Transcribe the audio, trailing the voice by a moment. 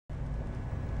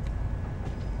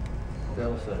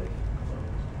Fail safe.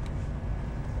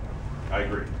 I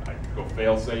agree. I could go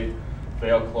fail safe,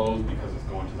 fail closed because it's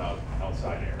going to the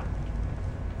outside air.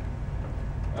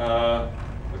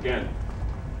 Again,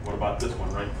 what about this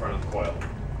one right in front of the coil?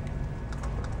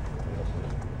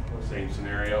 Same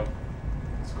scenario.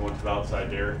 It's going to the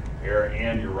outside air,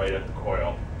 and you're right at the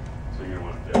coil. So you're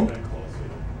going to want to fail that close so you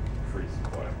don't freeze the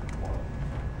coil.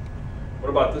 What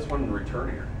about this one in return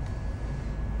air?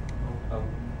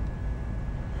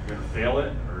 You're going to fail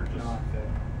it or just? No,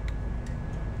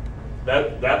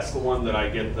 That's the one that I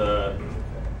get the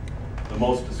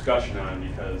most discussion on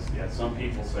because some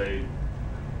people say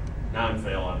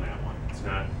non-fail on that one. It's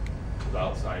not to the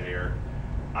outside air.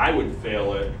 I would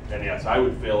fail it, and yes, I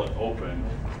would fail it open,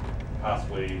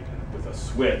 possibly with a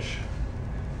switch.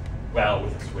 Well,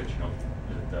 with a switch,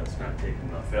 that's not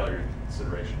taking the failure into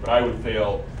consideration. But I would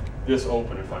fail this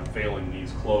open if I'm failing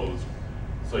these closed,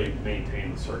 so you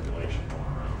maintain the circulation going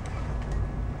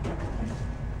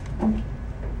around.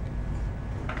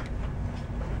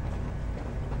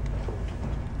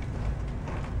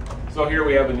 So here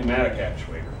we have a pneumatic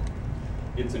actuator.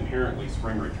 It's inherently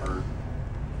spring return.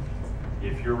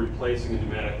 If you're replacing a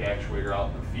pneumatic actuator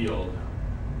out in the field,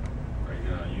 are you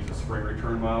going to use a spring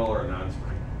return model or a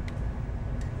non-spring?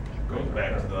 Goes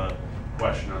back to the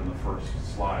question on the first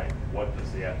slide. What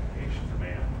does the application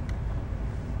demand?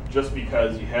 Just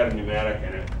because you had a pneumatic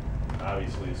and it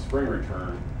obviously is spring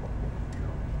return,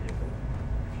 if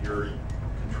you're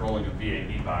controlling a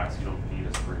VAV box, you don't need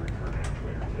a spring return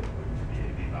actuator typically with a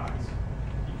VAV box.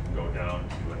 You can go down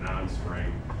to a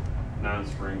non-spring.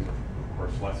 Non-springs are, of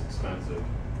course, less expensive.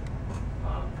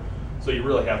 So you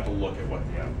really have to look at what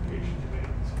the application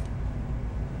demands.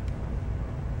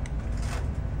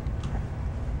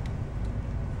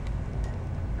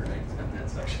 Your name's in that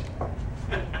section.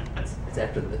 It's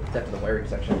after the wiring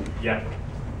section. Yeah.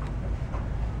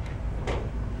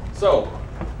 So,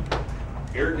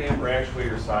 air damper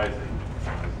actuator sizing.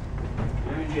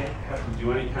 Do you have to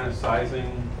do any kind of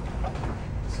sizing?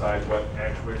 Decide what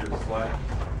actuator to select?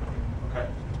 Okay.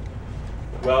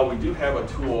 Well, we do have a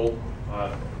tool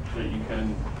that you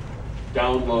can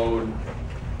download,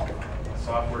 a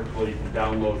software tool you can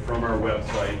download from our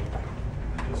website.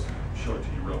 I'll just show it to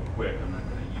you real quick. I'm not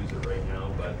going to use it right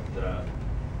now, but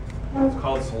it's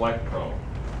called Select Pro.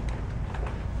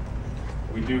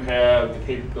 We do have the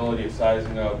capability of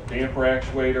sizing up damper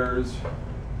actuators,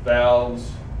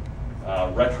 valves,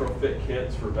 retrofit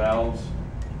kits for valves,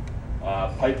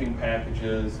 piping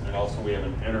packages, and also we have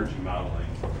an energy modeling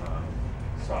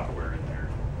software in there.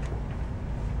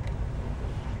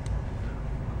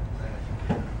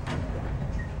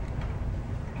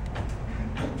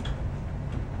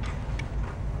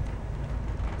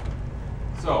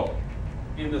 So,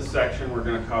 in this section, we're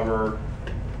going to cover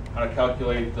how to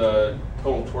calculate the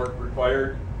total torque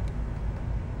required,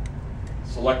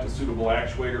 select a suitable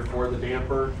actuator for the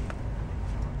damper.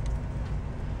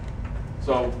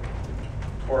 So,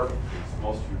 torque, as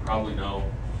most of you probably know,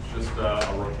 is just a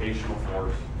rotational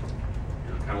force,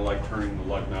 kind of like turning the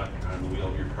lug nut on the wheel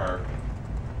of your car.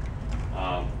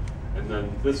 And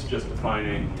then this is just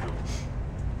defining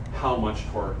how much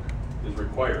torque is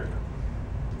required.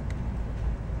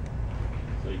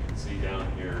 So you can see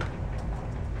down here,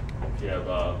 if you have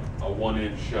a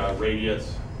 1-inch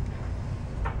radius,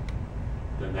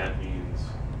 then that means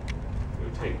it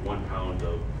would take 1 pound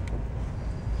of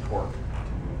torque to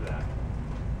move that.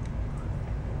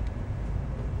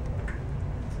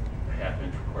 A 1/2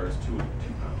 inch requires 2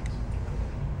 pounds.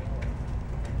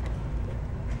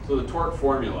 So the torque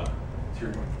formula, it's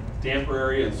your damper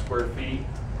area in square feet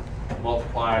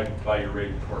multiplied by your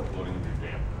rated torque loading of your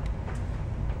damper.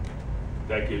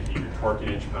 That gives you your torque in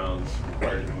inch-pounds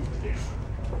required to move the damper.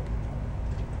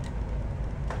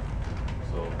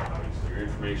 So obviously your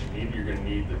information needed, you're going to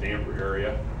need the damper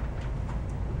area,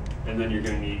 and then you're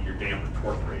going to need your damper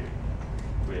torque rating,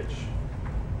 which,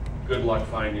 good luck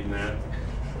finding that.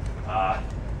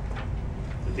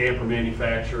 The damper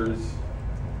manufacturers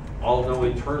all know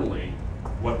internally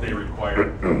what they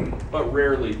require, but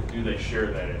rarely do they share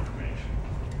that information.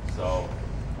 So,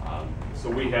 so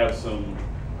we have some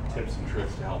tips and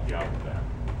tricks to help you out with that.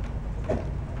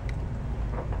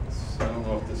 So I don't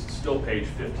know if this is still page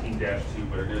 15-2,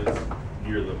 but it is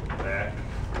near the back.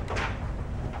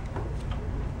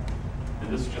 And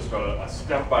this is just a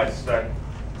step-by-step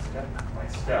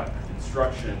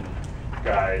instruction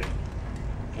guide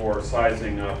for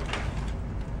sizing up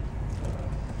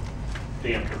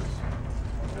dampers.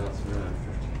 Now let's move on.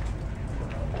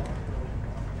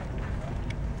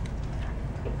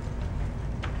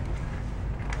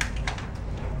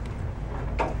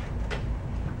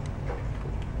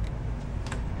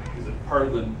 part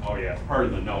of the, oh yeah, it's part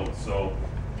of the notes. So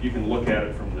you can look at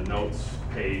it from the notes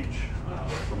page,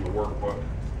 from the workbook.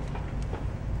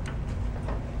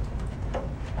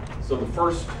 So the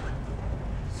first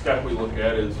step we look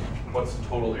at is what's the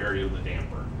total area of the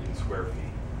damper in square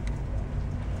feet.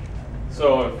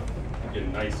 So if you get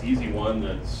a nice easy one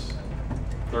that's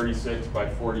 36 by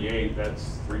 48,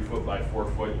 that's 3 foot by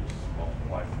 4 foot, you just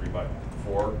multiply 3 by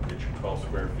 4, get your 12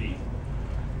 square feet.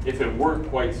 If it weren't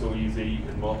quite so easy, you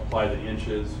can multiply the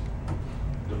inches,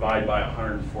 divide by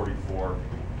 144,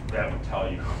 that would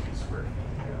tell you how many square feet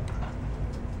you have.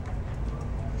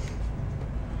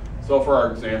 So for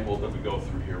our example that we go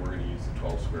through here, we're going to use the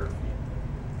 12 square feet.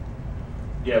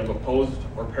 You have opposed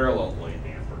or parallel blade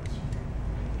dampers.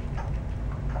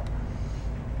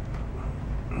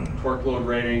 Torque load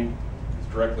rating is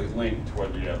directly linked to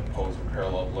whether you have opposed or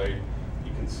parallel blade.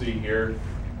 You can see here,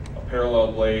 a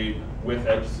parallel blade with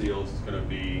edge seals is going to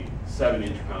be 7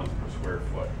 inch-pounds per square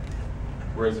foot.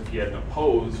 Whereas if you had an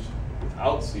opposed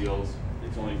without seals,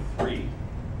 it's only 3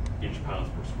 inch-pounds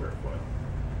per square foot.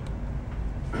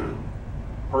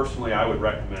 Personally, I would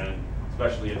recommend,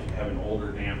 especially if you have an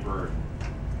older damper,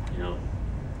 you're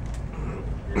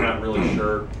not really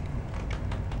sure,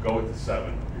 go with the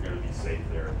 7. You're going to be safe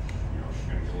there. You're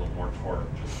going to get a little more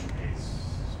torque just in case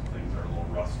some things are a little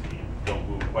rusty and don't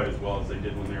move quite as well as they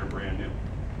did when they were brand new.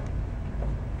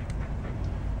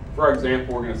 For our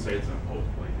example, we're going to say it's an opposed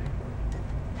blade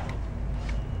damper.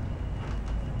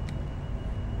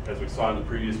 As we saw on the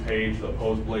previous page, the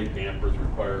opposed blade dampers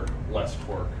require less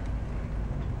torque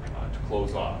to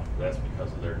close off. That's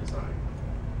because of their design.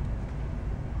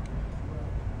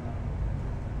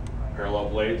 Parallel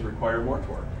blades require more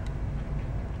torque.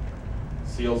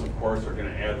 Seals, of course, are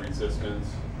going to add resistance,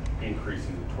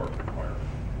 increasing the torque requirement.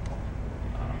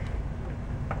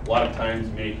 A lot of times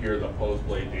you may hear the opposed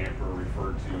blade damper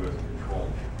referred to as a control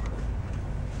damper.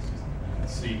 You can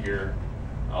see here,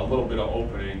 a little bit of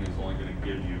opening is only going to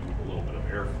give you a little bit of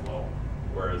airflow,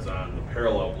 whereas on the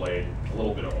parallel blade, a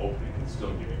little bit of opening can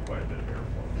still give you quite a bit of airflow.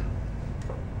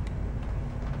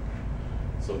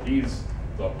 So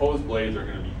the opposed blades are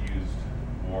going to be used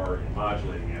more in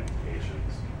modulating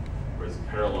applications, whereas the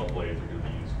parallel blades are going to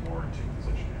be used more in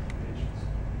two-position applications.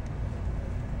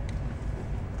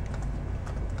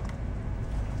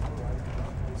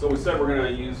 So we said we're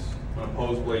going to use an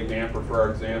opposed blade damper for our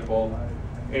example,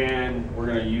 and we're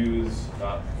going to use,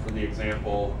 for the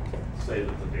example, say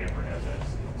that the damper has edge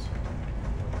seals.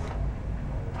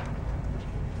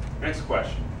 Next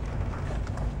question.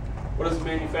 What does the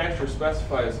manufacturer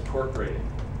specify as a torque rating?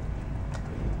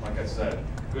 Like I said,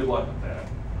 good luck with that.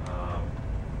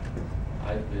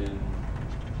 I've been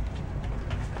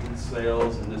in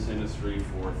sales in this industry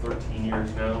for 13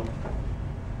 years now,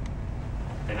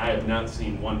 and I have not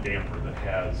seen one damper that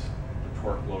has the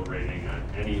torque load rating on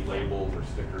any labels or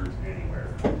stickers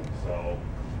anywhere. So,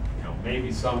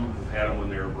 maybe some have had them when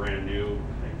they were brand new,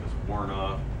 and they've just worn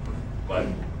off, but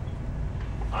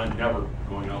I'm never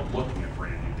going out looking at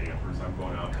brand new dampers. I'm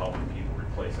going out helping people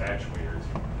replace actuators,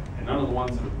 and none of the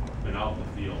ones that have been out in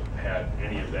the field had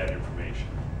any of that information.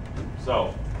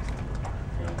 So,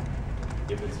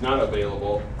 if it's not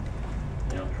available,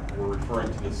 we're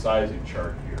referring to the sizing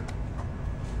chart here.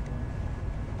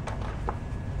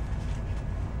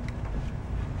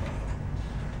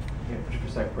 Just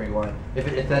a second before you go on.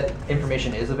 If that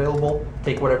information is available,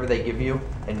 take whatever they give you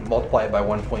and multiply it by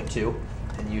 1.2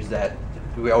 and use that.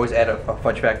 We always add a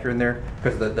fudge factor in there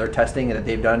because their testing that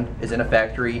they've done is in a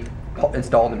factory,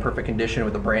 installed in perfect condition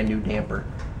with a brand new damper.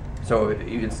 So if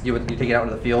you take it out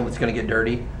into the field, it's going to get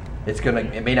dirty.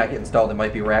 It may not get installed. It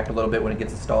might be racked a little bit when it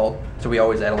gets installed. So we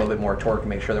always add a little bit more torque to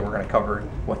make sure that we're going to cover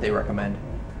what they recommend.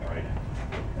 Right.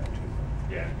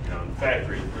 Yeah. In the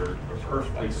factory, they're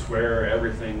perfectly square.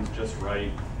 Everything's just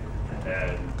right,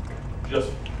 and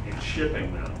just in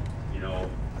shipping them,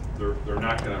 they're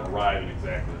not going to arrive in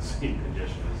exactly the same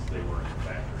condition as they were in the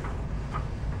factory.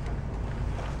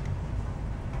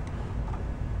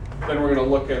 Then we're going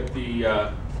to look at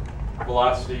the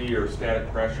velocity or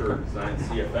static pressure design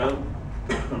CFM.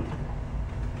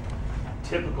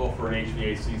 Typical for an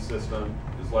HVAC system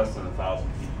is less than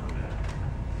 1,000 feet per minute.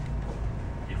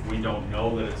 If we don't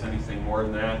know that it's anything more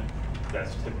than that,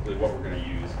 that's typically what we're going to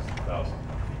use is 1,000 feet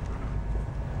per minute.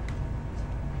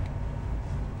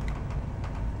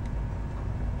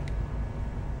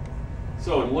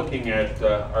 So in looking at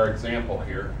our example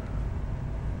here,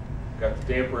 got the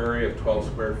damper area of 12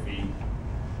 square feet.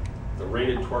 The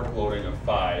rated torque loading of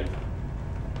 5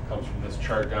 comes from this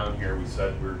chart down here. We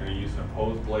said we were going to use an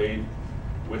opposed blade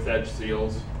with edge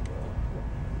seals.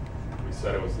 We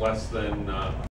said it was less than